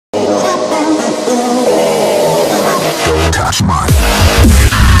That's mine.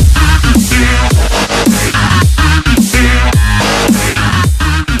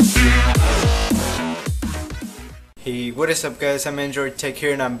 Hey, what is up guys, I'm Android Tech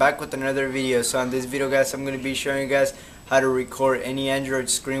here and I'm back with another video. So on this video guys, I'm going to be showing you guys how to record any Android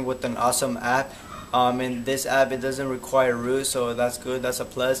screen with an awesome app. And this app, it doesn't require root, so that's good, that's a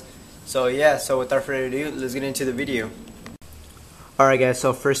plus. So yeah, so without further ado, let's get into the video. Alright guys,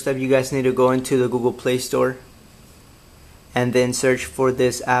 so first up you guys need to go into the Google Play Store and then search for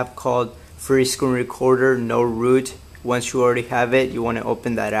this app called Free Screen Recorder No Root. Once you already have it, you want to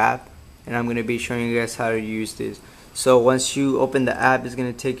open that app, and I'm going to be showing you guys how to use this. So once you open the app, it's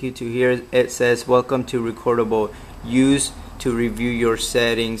going to take you to here. It says welcome to Recordable, use to review your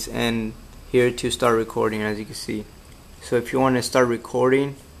settings, and here to start recording, as you can see. So if you want to start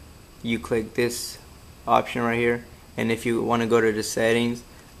recording, you click this option right here, and if you want to go to the settings,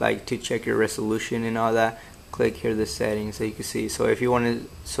 like to check your resolution and all that, click here the settings, so you can see. So if you want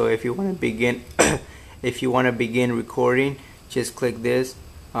to begin if you want to begin recording, just click this.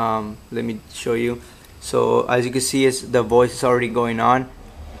 Let me show you. So as you can see, the voice is already going on,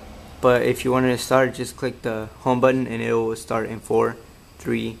 but if you want to start, just click the home button and it will start in 4,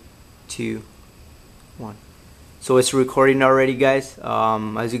 3, 2, 1. So it's recording already guys.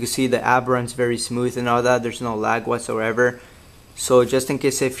 As you can see, the app runs very smooth and all that. There's no lag whatsoever. So just in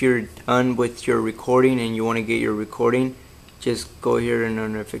case if you're done with your recording and you want to get your recording, just go here in the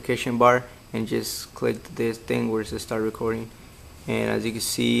notification bar and just click this thing where it says start recording. And as you can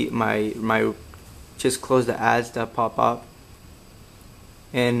see, my just close the ads that pop up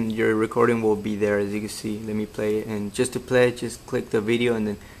and your recording will be there, as you can see. Let me play it, and just to play it, just click the video and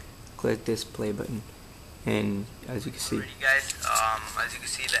then click this play button. And as you can see, guys, as you can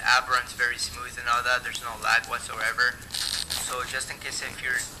see, the app runs very smooth and all that. There's no lag whatsoever. So just in case if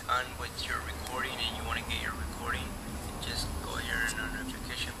you're done with your recording and you want to get your recording, just go here in the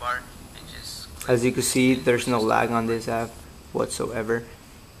notification bar and just click. As you can see, there's no lag on this app whatsoever.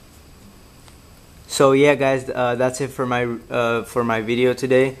 So yeah guys, that's it for my video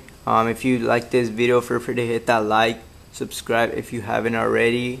today. If you like this video, feel free to hit that like, subscribe if you haven't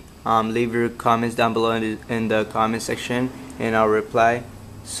already. Leave your comments down below in the comment section and I'll reply.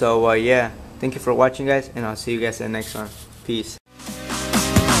 So yeah, thank you for watching guys, and I'll see you guys in the next one. Peace.